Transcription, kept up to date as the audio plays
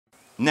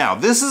Now,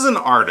 this is an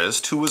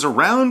artist who was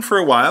around for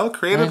a while,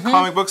 created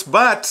comic books,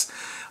 but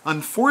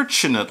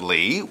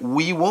unfortunately,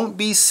 we won't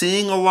be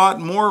seeing a lot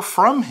more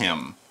from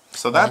him.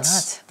 So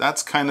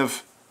that's kind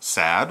of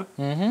sad,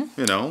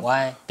 you know.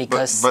 Why?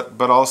 Because...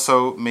 But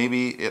also,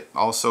 maybe it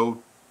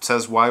also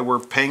says why we're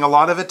paying a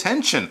lot of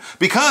attention.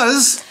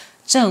 Because...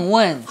 郑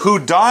问 who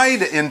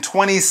died in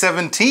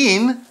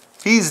 2017...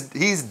 He's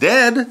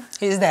dead.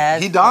 He's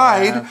dead. He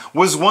died.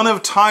 Was one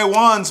of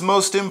Taiwan's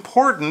most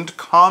important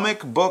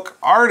comic book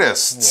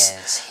artists.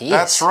 Yes, he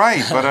That's is.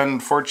 right. But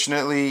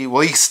unfortunately,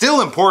 well, he's still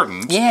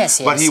important.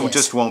 Yes, but he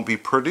just won't be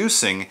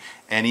producing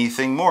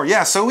anything more.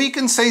 Yeah, so we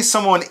can say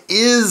someone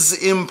is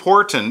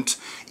important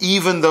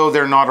even though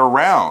they're not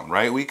around,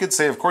 right? We could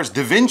say, of course,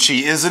 Da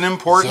Vinci is an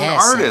important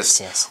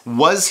artist. Yes.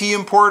 Was he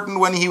important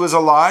when he was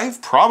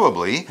alive?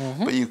 Probably.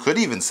 But you could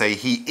even say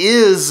he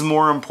is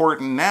more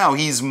important now.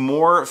 He's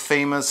more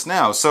famous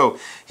now. So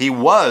he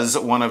was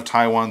one of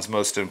Taiwan's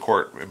most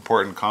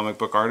important comic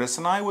book artists,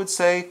 and I would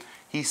say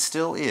he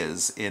still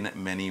is in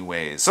many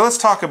ways. So let's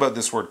talk about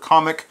this word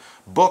comic,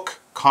 book,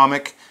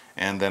 comic,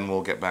 and then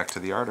we'll get back to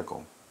the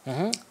article.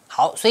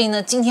 好，所以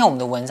呢，今天我们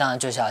的文章呢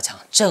就是要讲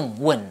郑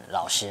问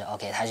老师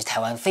 ，OK， 他是台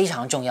湾非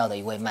常重要的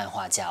一位漫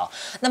画家哦。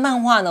那漫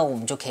画呢，我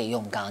们就可以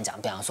用刚刚讲，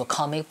比方说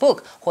comic book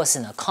或是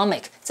呢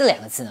comic 这两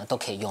个字呢，都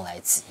可以用来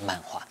指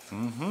漫画。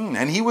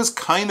And he was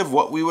kind of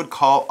what we would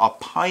call a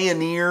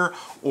pioneer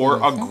or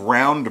a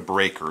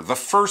groundbreaker, the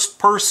first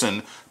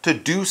person to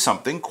do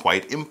something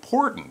quite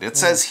important. It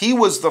says he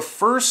was the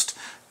first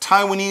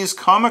Taiwanese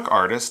comic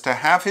artist to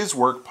have his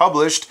work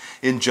published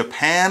in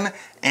Japan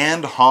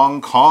and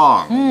Hong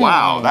Kong.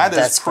 Wow,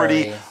 that's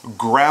pretty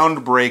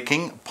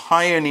groundbreaking,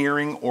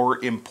 pioneering, or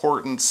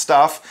important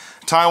stuff.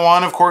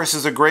 Taiwan, of course,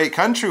 is a great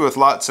country with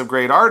lots of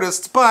great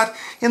artists, but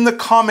in the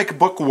comic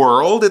book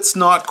world, it's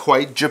not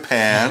quite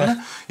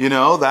Japan. You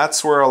know,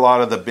 that's where a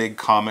lot of the big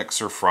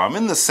comics are from.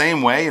 In the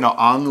same way, you know,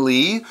 Ang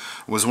Lee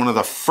was one of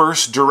the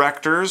first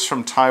directors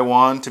from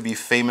Taiwan to be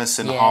famous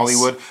in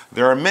Hollywood.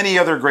 There are many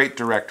other great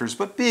directors,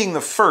 but being the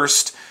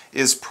first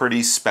is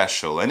pretty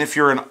special. And if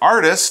you're an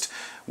artist,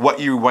 what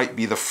you might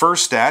be the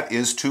first at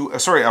is to,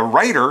 a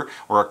writer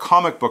or a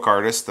comic book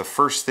artist, the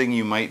first thing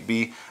you might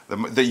be,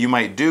 that you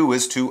might do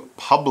is to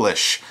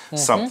publish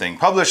something.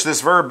 Publish,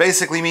 this verb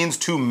basically means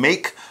to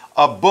make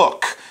a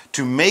book,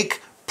 to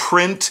make,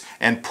 print,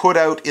 and put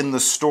out in the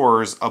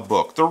stores a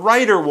book. The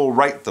writer will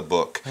write the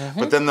book,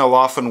 but then they'll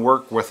often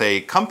work with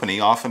a company,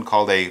 often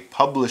called a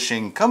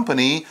publishing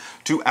company,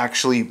 to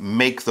actually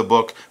make the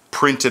book,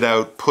 print it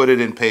out, put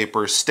it in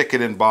paper, stick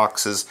it in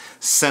boxes,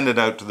 send it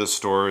out to the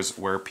stores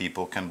where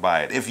people can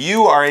buy it. If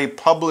you are a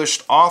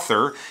published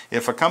author,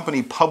 if a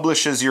company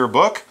publishes your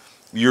book,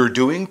 you're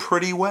doing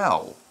pretty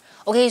well.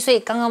 OK， 所以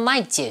刚刚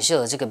Mike 解释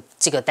了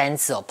这个单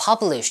词哦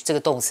 ，publish 这个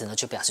动词呢，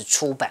就表示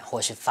出版或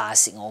是发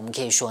行哦。我们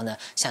可以说呢，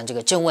像这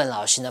个郑问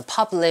老师呢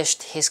 ，published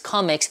his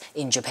comics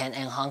in Japan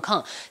and Hong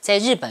Kong， 在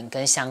日本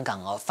跟香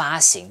港哦发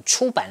行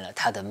出版了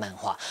他的漫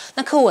画。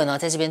那课文呢，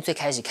在这边最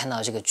开始看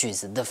到这个句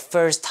子 ，the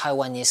first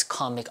Taiwanese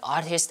comic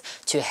artist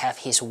to have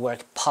his work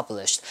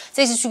published。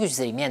这次句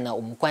子里面呢，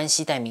我们关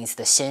系代名词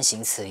的先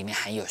行词里面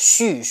含有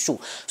序数，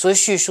所谓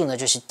序数呢，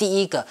就是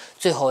第一个、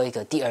最后一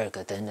个、第二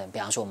个等等。比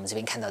方说，我们这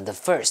边看到 the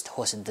first。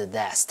或是 the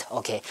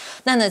last，OK，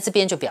 那呢这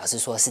边就表示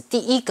说是第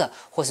一个，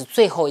或是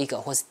最后一个，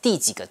或是第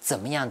几个怎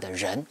么样的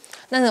人。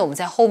那呢我们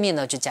在后面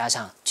呢就加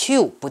上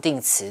to 不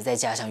定词，再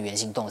加上原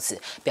形动词，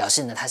表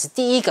示呢他是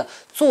第一个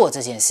做这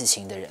件事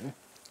情的人。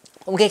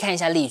我们可以看一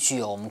下例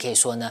句哦，我们可以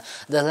说呢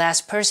 ，the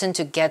last person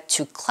to get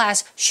to class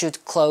should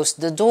close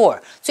the door。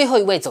最后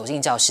一位走进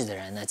教室的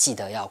人呢，记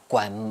得要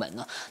关门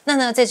哦。那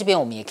呢在这边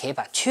我们也可以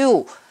把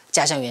to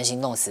加上原形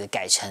动词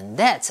改成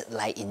that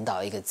来引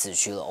导一个子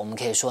句了。我们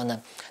可以说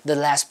呢 ，the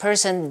last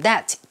person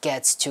that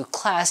gets to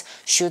class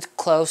should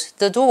close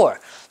the door。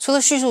除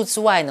了叙述之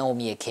外呢，我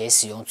们也可以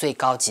使用最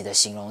高级的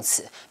形容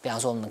词。比方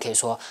说，我们可以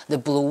说 the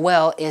blue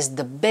whale is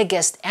the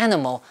biggest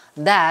animal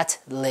that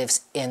lives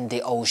in the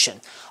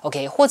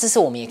ocean。OK， 或者是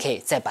我们也可以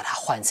再把它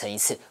换成一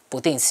次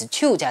不定词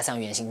to 加上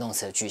原形动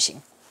词的句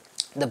型。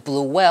The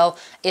blue whale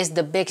is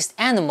the biggest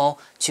animal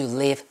to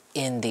live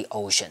in the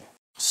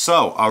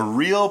ocean。So, a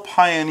real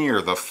pioneer,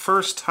 the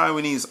first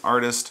Taiwanese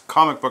artist,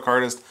 comic book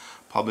artist,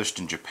 published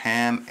in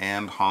Japan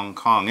and Hong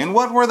Kong. And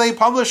what were they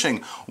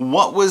publishing?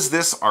 What was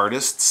this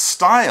artist's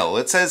style?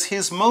 It says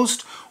his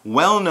most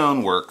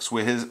well-known works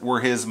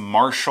were his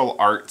martial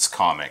arts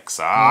comics.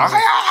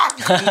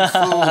 Kung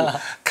fu,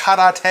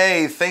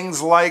 karate,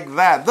 things like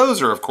that.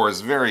 Those are, of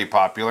course, very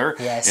popular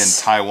in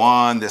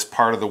Taiwan, this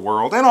part of the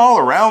world, and all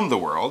around the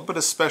world, but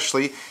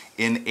especially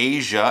in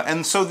Asia.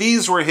 And so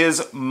these were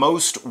his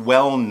most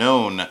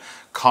well-known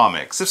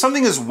comics. If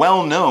something is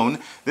well-known,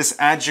 this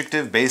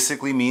adjective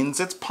basically means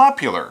it's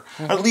popular.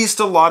 At least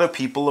a lot of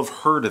people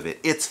have heard of it.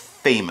 It's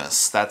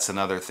famous. That's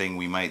another thing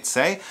we might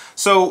say.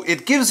 So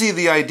it gives you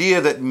the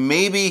idea that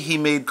maybe he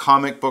made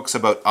comic books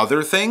about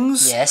other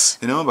things. Yes.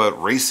 You know,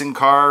 about racing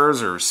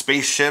cars or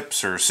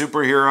spaceships or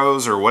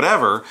superheroes or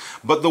whatever.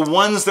 But the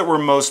ones that were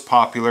most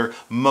popular,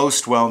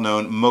 most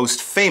well-known,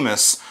 most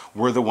famous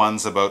were the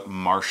ones about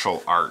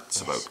martial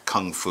arts, about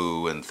kung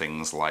fu and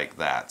things like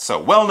that. So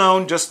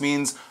well-known just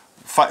means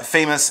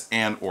famous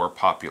and or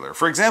popular.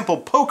 For example,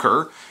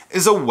 poker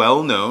is a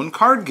well-known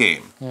card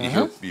game.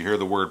 You hear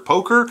the word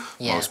poker,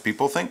 most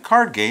people think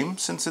card game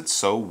since it's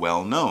so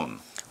well-known.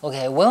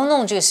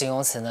 OK，well-known 这个形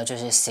容词呢，就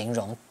是形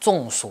容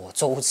众所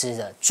周知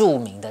的、著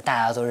名的、大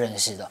家都认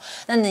识的。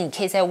那你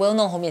可以在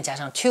well-known 后面加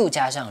上 to，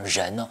 加上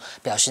人哦，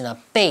表示呢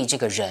被这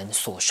个人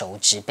所熟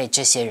知，被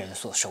这些人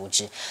所熟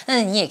知。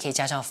那你也可以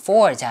加上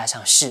for， 加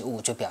上事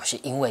物，就表示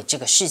因为这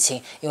个事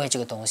情、因为这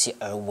个东西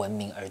而闻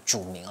名而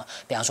著名啊。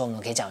比方说，我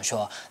们可以讲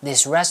说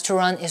 ，This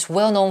restaurant is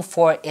well-known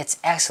for its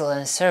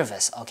excellent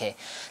service。OK，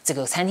 这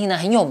个餐厅呢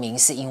很有名，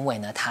是因为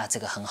呢它这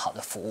个很好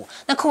的服务。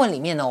那课文里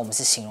面呢，我们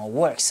是形容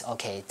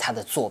works，OK， 它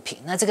的作品，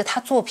那这个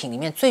他作品里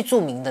面最著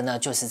名的呢，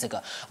就是这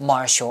个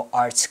martial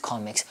arts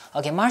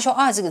comics。OK，martial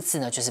art 这个字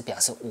呢，就是表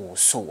示武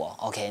术哦。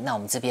OK， 那我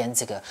们这边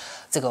这个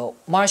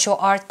martial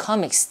art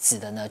comics 指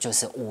的呢，就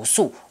是武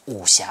术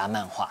武侠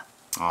漫画。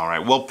All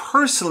right. Well,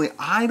 personally,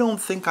 I don't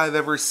think I've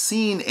ever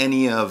seen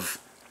any of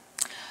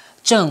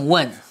正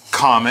问。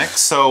comics,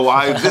 so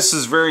this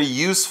is very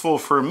useful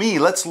for me.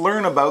 Let's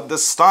learn about the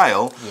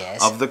style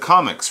of the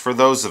comics for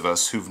those of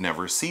us who've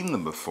never seen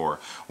them before.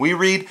 We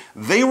read,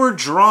 they were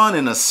drawn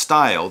in a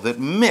style that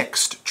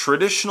mixed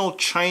traditional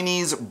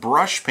Chinese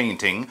brush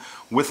painting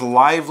with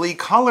lively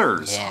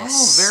colors. Yes.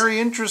 Oh, very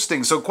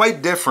interesting. So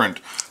quite different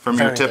from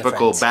your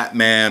typical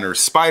Batman or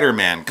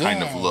Spider-Man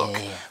kind of look.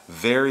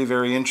 Very,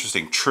 very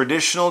interesting.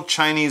 Traditional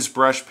Chinese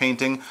brush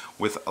painting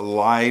with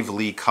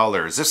lively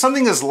colors. If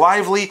something is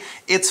lively,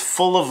 it's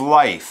full of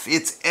life.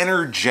 It's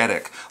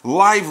energetic.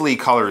 Lively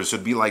colors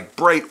would be like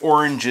bright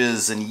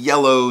oranges and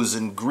yellows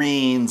and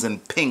greens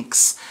and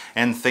pinks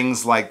and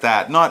things like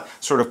that. Not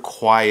sort of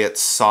quiet,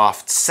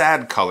 soft,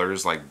 sad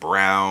colors like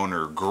brown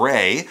or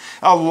gray.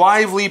 A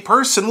lively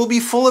person will be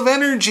full of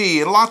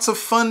energy and lots of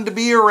fun to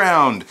be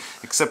around.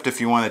 Except if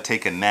you want to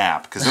take a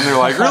nap, because then they're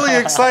like really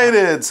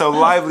excited. So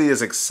lively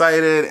is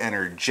excited,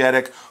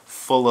 energetic,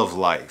 full of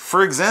life.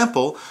 For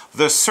example,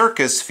 the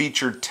circus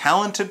featured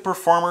talented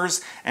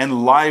performers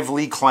and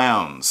lively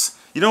clowns.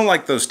 You don't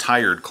like those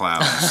tired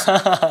clowns.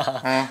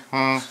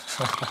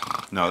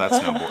 No,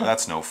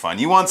 that's no fun.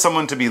 You want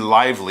someone to be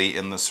lively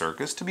in the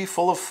circus, to be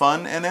full of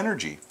fun and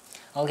energy.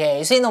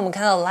 OK， 所以呢，我们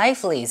看到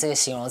lively 这个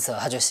形容词，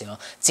它就形容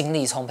精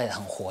力充沛的、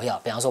很活跃。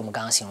比方说，我们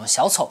刚刚形容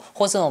小丑，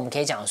或者呢，我们可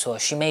以讲说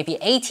she may be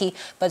 80,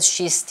 but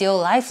she's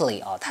still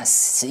lively 哦，她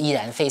是依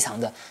然非常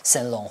的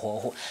生龙活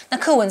虎。那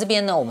课文这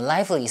边呢，我们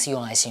lively 是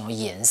用来形容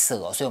颜色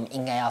哦，所以我们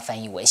应该要翻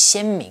译为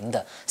鲜明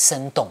的、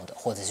生动的，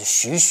或者是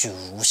栩栩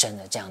如生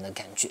的这样的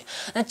感觉。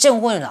那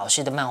郑问老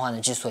师的漫画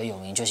呢，之所以有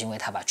名，就是因为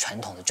他把传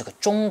统的这个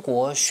中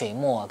国水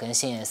墨跟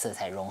鲜艳色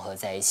彩融合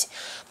在一起，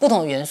不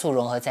同元素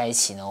融合在一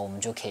起呢，我们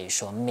就可以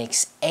说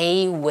mix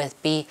A with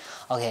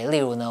B。OK， 例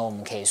如呢，我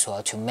们可以说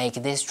To make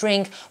this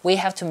drink, we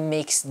have to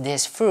mix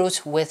this fruit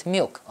with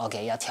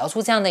milk。OK， 要调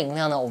出这样的饮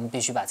料呢，我们必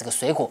须把这个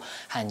水果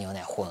和牛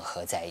奶混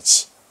合在一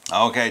起。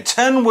Okay,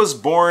 Chen was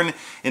born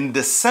in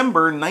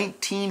December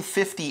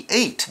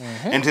 1958,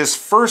 and his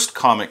first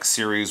comic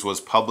series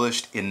was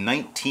published in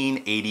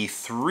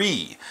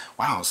 1983.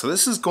 Wow, so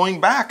this is going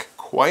back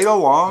quite a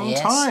long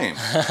time.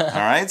 All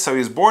right, so he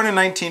was born in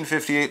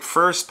 1958,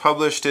 first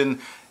published in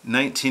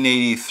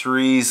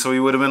 1983, so he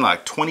would have been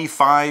like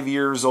 25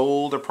 years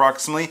old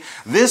approximately.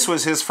 This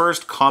was his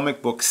first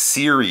comic book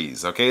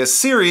series, okay? A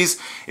series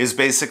is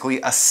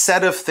basically a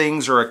set of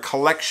things or a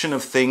collection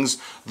of things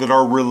that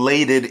are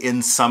related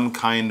in some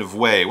kind of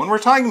way. When we're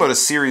talking about a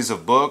series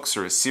of books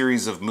or a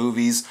series of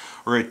movies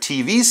or a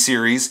TV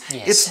series,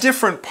 it's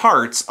different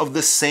parts of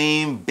the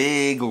same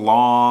big,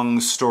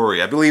 long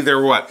story. I believe there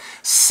were,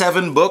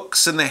 7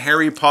 books in the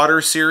Harry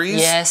Potter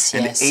series?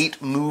 And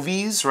 8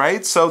 movies,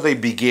 right? So they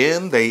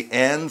begin, they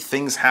end,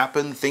 things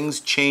happen, things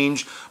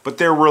change, but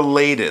they're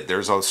related.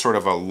 There's a sort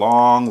of a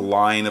long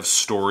line of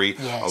story,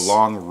 a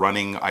long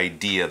running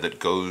idea that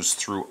goes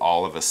through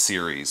all of a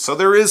series. So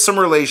there is some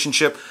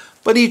relationship,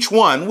 but each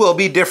one will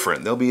be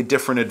different. There'll be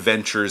different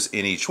adventures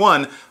in each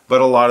one,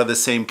 but a lot of the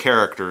same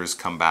characters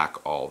come back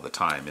all the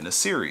time in a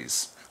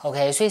series.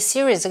 OK， 所以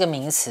series 这个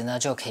名词呢，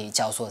就可以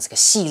叫做这个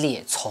系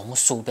列丛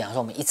书。比方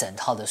说，我们一整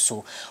套的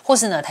书，或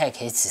是呢，它也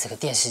可以指这个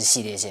电视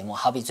系列节目。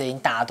好比最近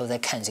大家都在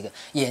看这个《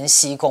延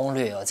禧攻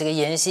略》哦，这个《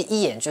延禧》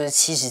一演就是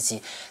70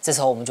集，这时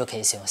候我们就可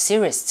以使用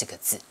series 这个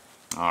字。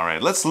All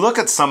right, let's look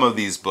at some of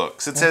these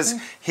books. It says,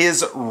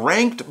 his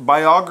ranked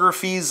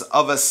biographies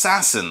of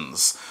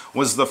assassins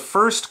was the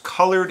first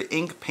colored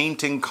ink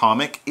painting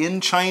comic in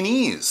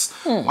Chinese.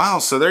 Wow,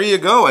 so there you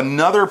go.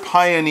 Another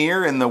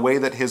pioneer in the way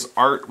that his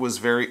art was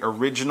very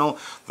original.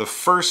 The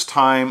first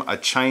time a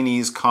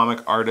Chinese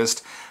comic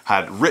artist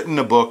had written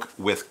a book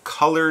with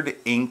colored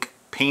ink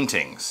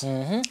paintings.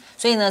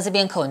 所以呢，这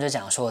边课文就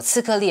讲说，《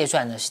刺客列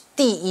传》呢是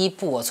第一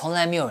部从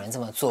来没有人这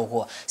么做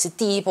过，是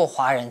第一部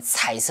华人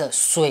彩色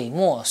水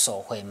墨手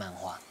绘漫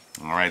画。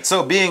All right,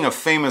 so being a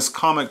famous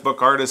comic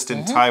book artist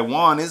in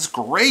Taiwan is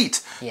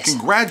great. Yes.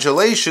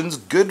 Congratulations,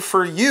 good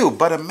for you.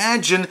 But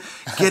imagine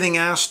getting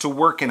asked to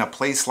work in a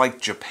place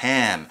like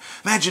Japan.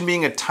 Imagine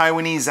being a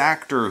Taiwanese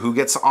actor who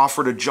gets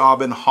offered a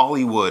job in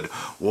Hollywood.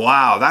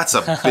 Wow, that's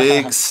a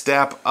big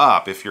step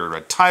up. If you're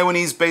a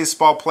Taiwanese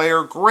baseball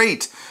player,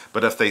 great.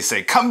 But if they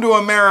say, come to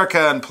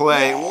America and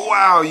play,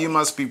 wow, you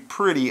must be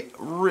pretty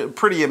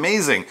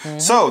amazing.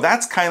 So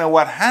that's kind of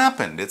what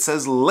happened. It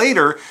says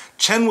later,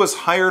 Chen was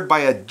hired by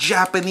a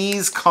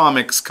Japanese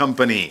comics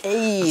company.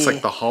 It's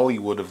like the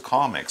Hollywood of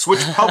comics,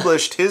 which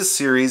published his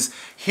series,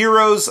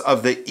 Heroes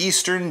of the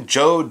Eastern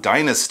Zhou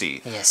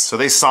Dynasty. Yes. So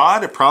they saw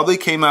it. It probably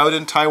came out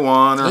in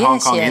Taiwan or Hong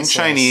Kong in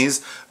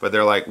Chinese, but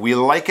they're like, we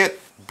like it.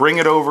 Bring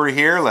it over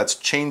here. Let's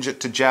change it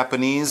to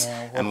Japanese,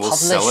 and we'll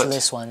sell it.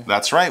 This one.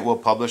 That's right. We'll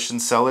publish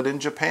and sell it in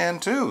Japan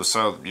too.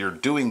 So you're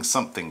doing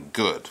something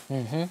good.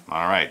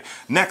 All right.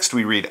 Next,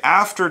 we read,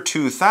 after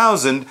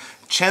 2000,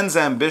 Chen's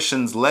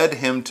ambitions led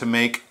him to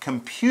make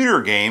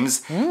computer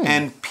games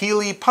and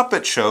Peely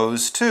puppet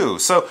shows too.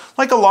 So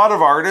like a lot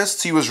of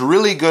artists, he was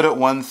really good at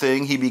one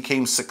thing. He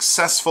became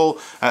successful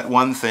at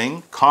one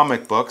thing,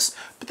 comic books.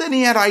 But then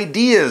he had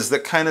ideas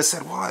that kind of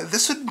said, well,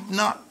 this would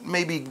not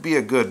maybe be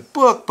a good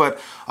book, but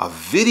a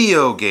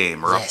video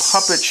game or a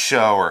puppet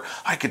show, or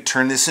I could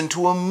turn this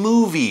into a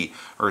movie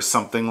or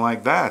something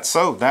like that.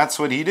 So that's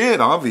what he did,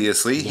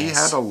 obviously. He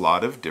had a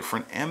lot of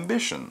different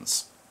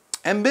ambitions.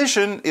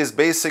 Ambition is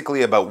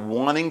basically about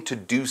wanting to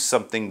do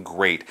something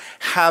great,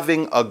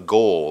 having a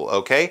goal,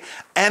 okay?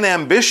 An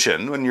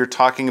ambition, when you're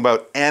talking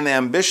about an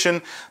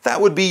ambition,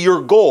 that would be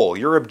your goal,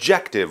 your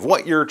objective,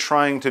 what you're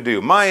trying to do.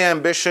 My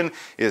ambition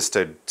is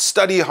to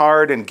study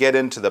hard and get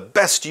into the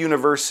best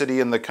university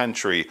in the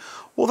country.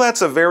 Well,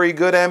 that's a very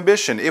good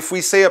ambition. If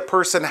we say a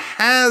person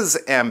has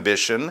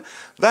ambition,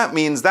 that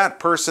means that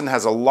person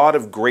has a lot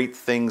of great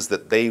things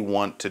that they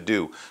want to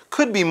do.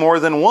 Could be more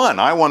than one.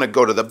 I want to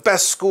go to the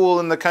best school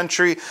in the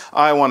country.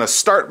 I want to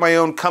start my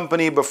own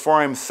company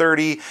before I'm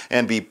 30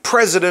 and be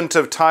president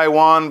of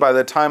Taiwan by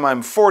the time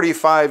I'm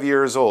 45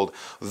 years old.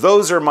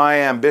 Those are my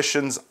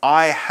ambitions.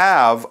 I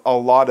have a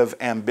lot of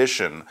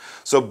ambition.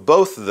 So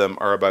both of them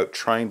are about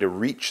trying to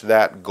reach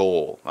that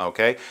goal,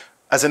 okay?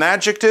 As an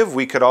adjective,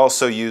 we could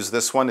also use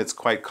this one. It's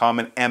quite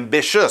common,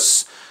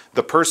 ambitious.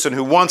 The person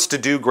who wants to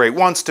do great,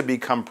 wants to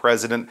become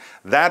president,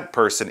 that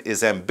person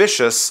is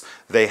ambitious.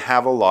 They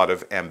have a lot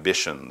of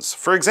ambitions.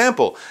 For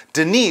example,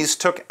 Denise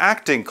took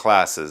acting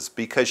classes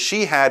because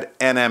she had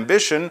an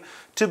ambition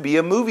to be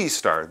a movie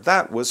star.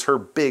 That was her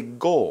big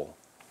goal.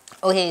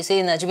 OK， 所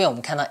以呢，这边我们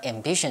看到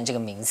ambition 这个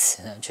名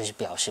词呢，就是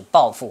表示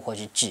抱负或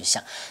是志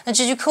向。那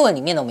这句课文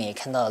里面呢，我们也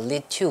看到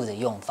lead to 的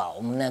用法。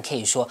我们呢可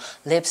以说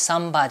lead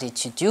somebody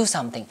to do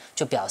something，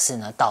 就表示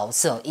呢导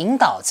致引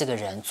导这个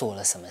人做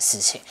了什么事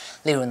情。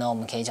例如呢，我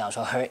们可以讲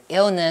说 her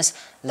illness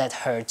led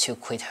her to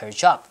quit her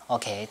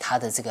job。OK， 她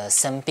的这个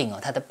生病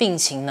她的病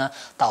情呢，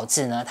导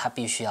致呢她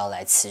必须要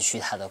来辞去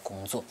她的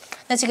工作。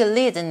那这个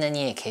lead 呢，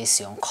你也可以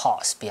使用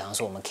cause， 比方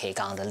说我们可以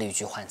刚刚的例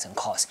句换成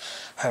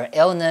cause。Her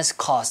illness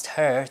caused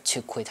her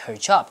to quit her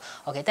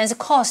job。OK， 但是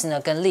cause 呢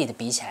跟 lead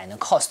比起来呢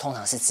 ，cause 通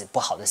常是指不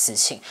好的事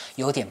情，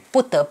有点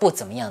不得不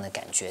怎么样的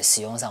感觉，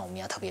使用上我们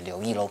要特别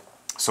留意咯。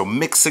So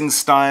mixing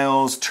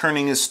styles,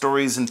 turning his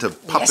stories into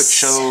puppet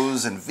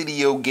shows and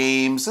video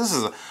games. This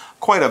is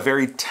quite a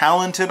very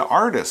talented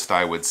artist,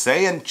 I would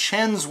say, and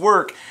Chen's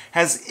work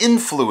has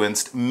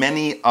influenced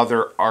many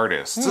other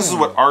artists. This is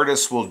what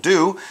artists will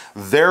do.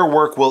 Their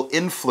work will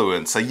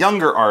influence. A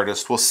younger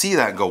artist will see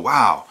that and go,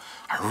 wow,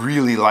 I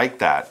really like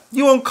that.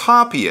 You won't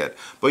copy it,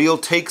 but you'll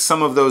take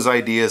some of those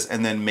ideas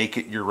and then make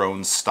it your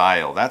own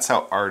style. That's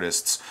how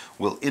artists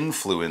will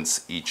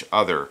influence each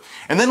other.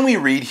 And then we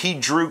read, he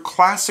drew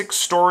classic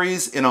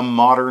stories in a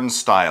modern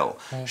style,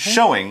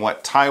 showing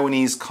what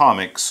Taiwanese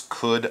comics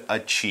could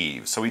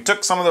achieve. So he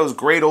took some of those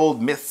great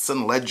old myths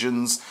and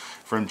legends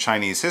from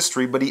Chinese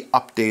history, but he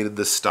updated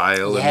the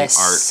style and the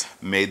art,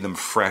 made them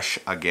fresh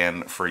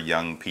again for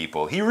young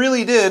people. He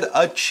really did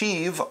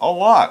achieve a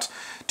lot.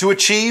 To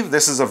achieve,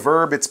 this is a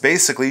verb, it's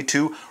basically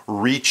to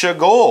reach a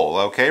goal,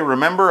 okay?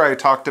 Remember I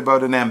talked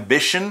about an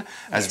ambition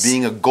as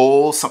being a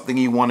goal, something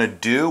you want to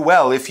do?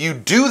 Well, if you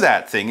do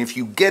that thing, if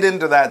you get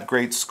into that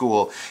great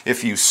school,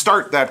 if you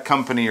start that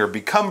company or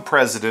become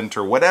president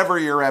or whatever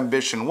your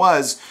ambition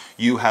was,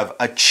 you have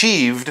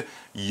achieved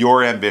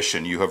your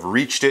ambition. You have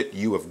reached it.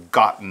 You have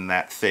gotten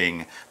that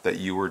thing that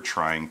you were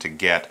trying to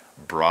get.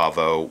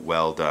 Bravo,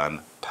 well done.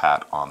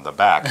 Pat on the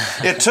back.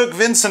 It took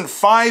Vincent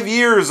 5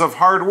 years of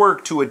hard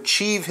work to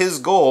achieve his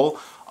goal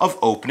of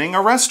opening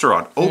a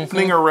restaurant.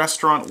 Opening a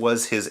restaurant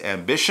was his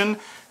ambition,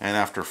 and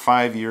after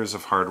 5 years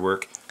of hard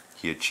work,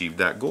 he achieved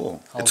that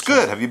goal. It's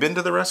good. Have you been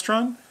to the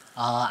restaurant?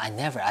 I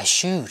never. I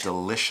should.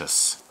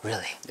 Delicious.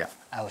 Really? Yeah.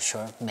 I will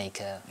sure make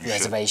a You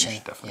reservation.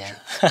 should definitely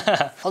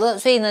Yeah. 好的，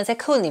所以呢，在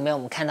课文里面我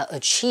们看到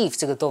achieve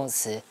这个动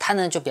词，它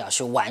呢就表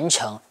示完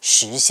成、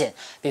实现。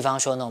比方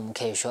说呢，我们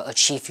可以说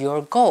achieve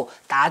your goal，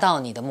 达到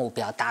你的目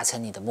标，达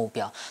成你的目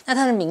标。那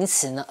它的名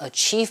词呢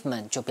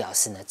achievement 就表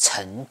示呢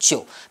成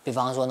就。比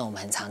方说呢，我们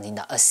很常听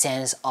到 a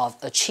sense of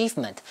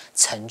achievement，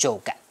 成就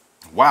感。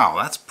Wow,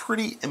 that's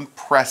pretty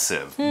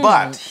impressive.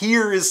 But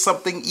here is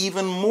something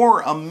even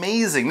more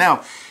amazing.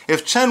 Now,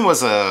 if Chen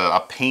was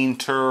a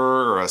painter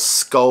or a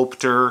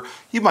sculptor,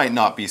 you might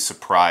not be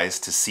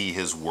surprised to see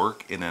his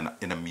work in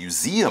a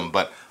museum.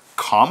 But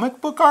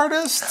comic book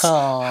artists?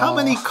 How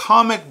many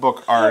comic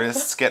book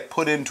artists get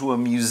put into a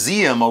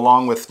museum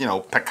along with,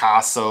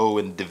 Picasso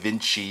and Da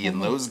Vinci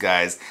and those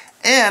guys?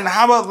 And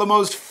how about the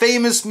most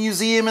famous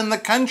museum in the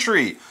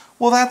country?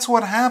 Well, that's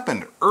what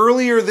happened.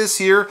 Earlier this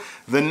year,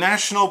 the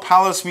National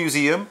Palace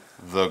Museum,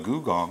 the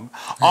Gugong,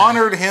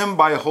 honored him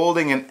by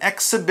holding an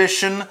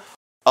exhibition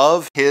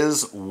of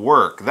his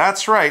work.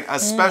 That's right, a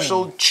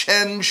special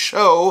Chen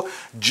show,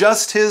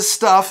 just his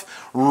stuff,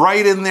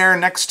 right in there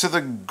next to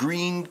the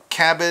green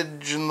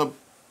cabbage and the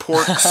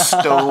pork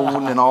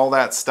stone and all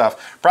that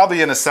stuff.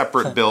 Probably in a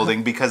separate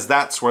building because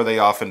that's where they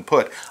often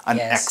put an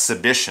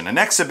exhibition. An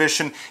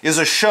exhibition is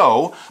a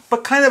show,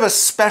 but kind of a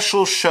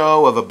special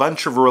show of a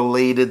bunch of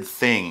related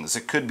things.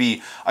 It could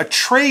be a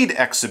trade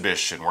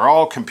exhibition where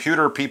all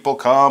computer people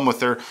come with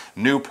their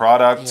new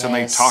products and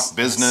they talk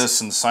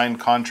business and sign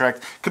contracts.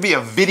 It could be a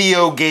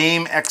video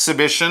game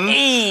exhibition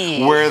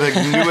where the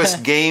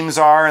newest games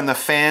are and the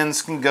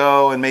fans can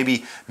go and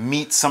maybe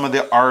meet some of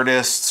the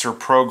artists or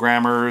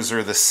programmers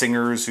or the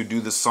singers who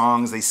do the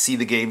songs. They see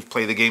the games,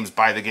 play the games,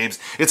 buy the games.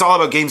 It's all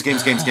about games.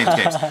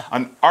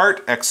 An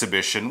art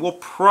exhibition will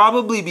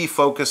probably be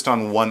focused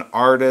on one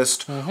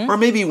artist or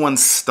maybe one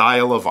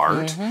style of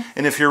art.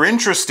 And if you're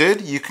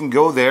interested, you can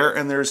go there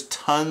and there's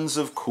tons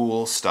of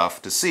cool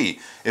stuff to see.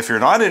 If you're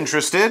not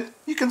interested,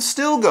 you can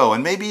still go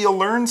and maybe you'll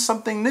learn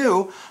something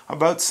new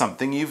about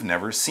something you've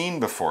never seen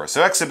before.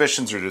 So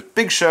exhibitions are just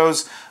big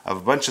shows of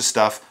a bunch of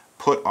stuff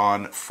put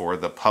on for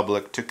the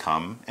public to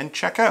come and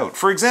check out.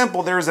 For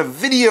example, there's a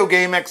video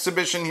game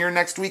exhibition here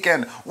next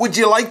weekend. Would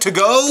you like to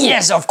go?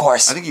 Yes, of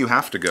course. I think you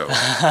have to go.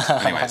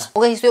 Anyways.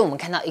 OK， 所以我们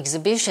看到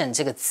exhibition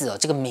这个字哦，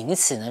这个名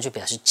词呢就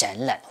表示展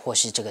览或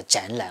是这个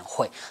展览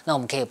会。那我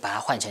们可以把它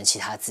换成其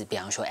他字，比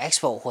方说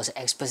expo 或是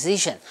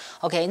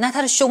exposition。OK， 那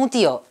它的兄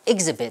弟哦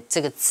exhibit 这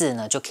个字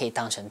呢就可以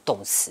当成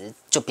动词，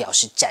就表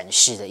示展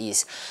示的意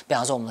思。比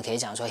方说，我们可以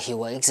讲说 he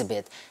will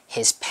exhibit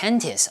his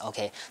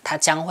paintings。OK， 他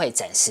将会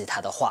展示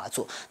他的画作。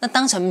那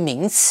当成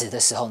名词的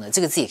时候呢，这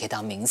个字也可以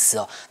当名词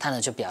哦，它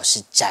呢就表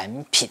示展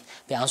品。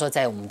比方说，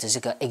在我们的这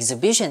个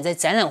exhibition， 在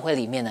展览会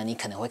里面呢，你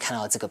可能会看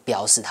到这个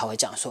标示，它会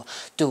讲说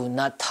 "Do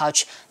not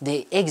touch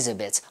the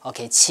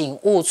exhibit"。OK， 请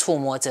勿触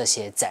摸这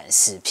些展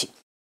示品。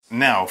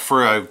Now,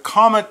 for a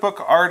comic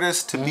book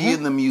artist to be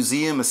in the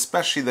museum,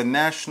 especially the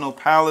National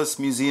Palace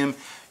Museum,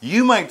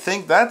 you might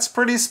think that's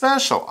pretty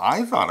special.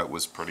 I thought it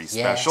was pretty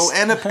special,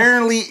 and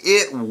apparently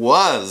it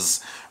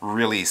was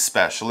really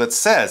special. It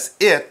says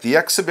the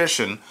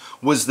exhibition,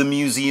 was the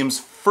museum's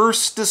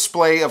first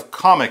display of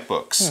comic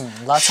books.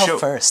 Lots of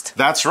first.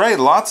 That's right,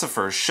 lots of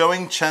first,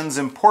 showing Chen's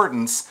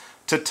importance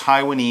to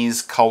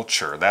Taiwanese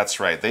culture. That's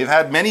right. They've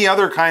had many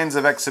other kinds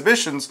of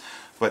exhibitions,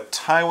 but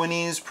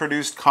Taiwanese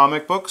produced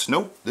comic books?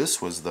 Nope,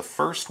 this was the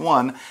first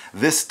one.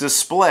 This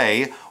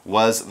display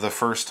was the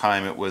first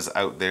time it was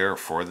out there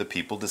for the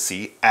people to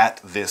see at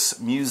this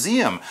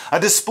museum. A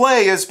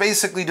display is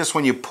basically just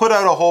when you put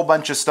out a whole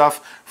bunch of stuff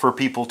for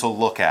people to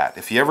look at.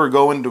 If you ever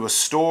go into a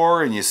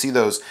store and you see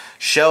those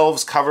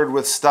shelves covered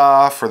with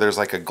stuff, or there's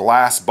like a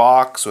glass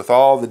box with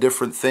all the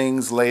different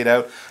things laid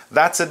out,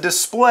 that's a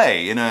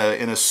display. In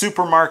a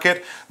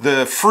supermarket,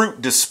 the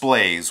fruit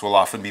displays will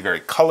often be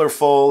very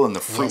colorful and the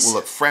fruit will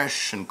look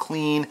fresh and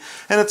clean,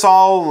 and it's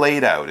all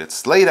laid out.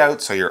 It's laid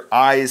out so your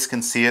eyes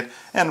can see it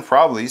and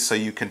probably so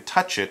you can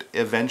touch it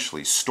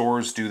eventually.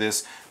 Stores do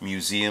this,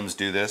 museums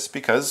do this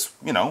because,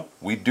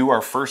 we do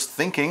our first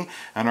thinking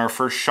and our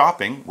first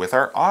shopping with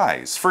our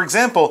eyes. For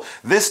example,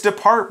 this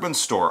department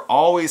store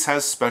always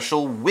has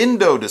special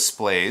window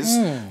displays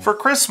for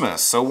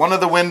Christmas. So one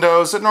of the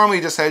windows, it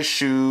normally just has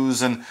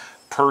shoes and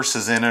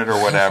purses in it or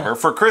whatever.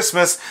 For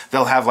Christmas,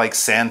 they'll have like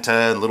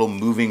Santa and little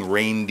moving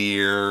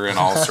reindeer and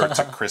all sorts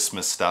of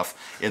Christmas stuff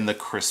in the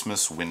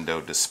Christmas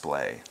window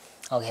display.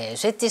 OK，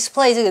 所以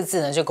display 这个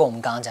字呢，就跟我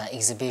们刚刚讲的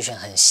exhibition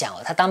很像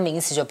哦，它当名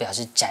词就表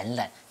示展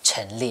览、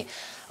陈列。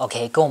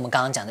OK， 跟我们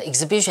刚刚讲的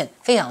exhibition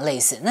非常类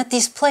似。那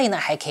display 呢，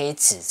还可以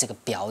指这个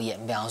表演，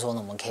比方说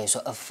呢，我们可以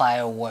说 a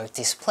firework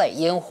display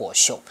烟火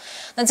秀。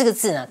那这个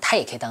字呢，它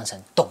也可以当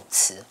成动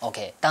词。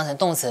OK， 当成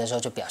动词的时候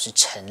就表示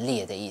陈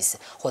列的意思，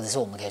或者是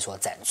我们可以说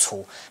展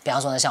出。比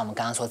方说呢，像我们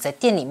刚刚说，在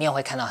店里面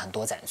会看到很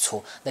多展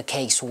出 ，the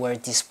cakes were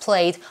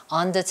displayed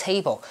on the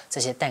table，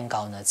 这些蛋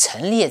糕呢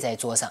陈列在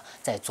桌上，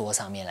在桌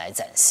上面来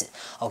展示。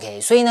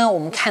OK， 所以呢，我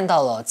们看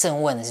到了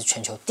郑问呢是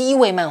全球第一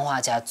位漫画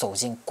家走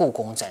进故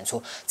宫展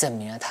出，证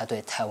明了他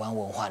对台湾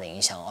文化的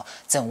影响哦。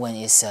郑问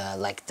is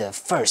like the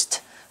first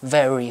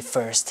very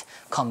first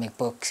comic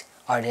book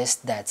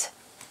artist that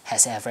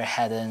has ever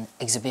had an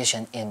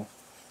exhibition in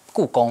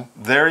故宫.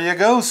 There you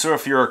go. So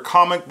if you're a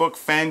comic book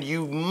fan,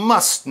 you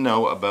must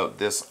know about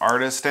this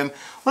artist. And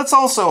let's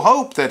also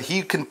hope that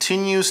he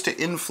continues to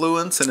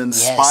influence and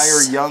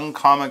inspire young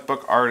comic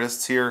book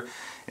artists here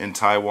in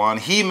Taiwan.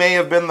 He may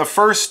have been the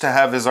first to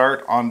have his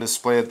art on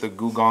display at the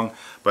Gugong,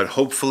 but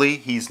hopefully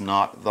he's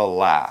not the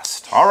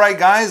last. All right,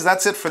 guys,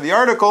 that's it for the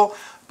article,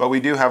 but we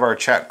do have our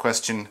chat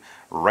question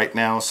right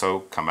now,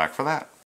 so come back for that.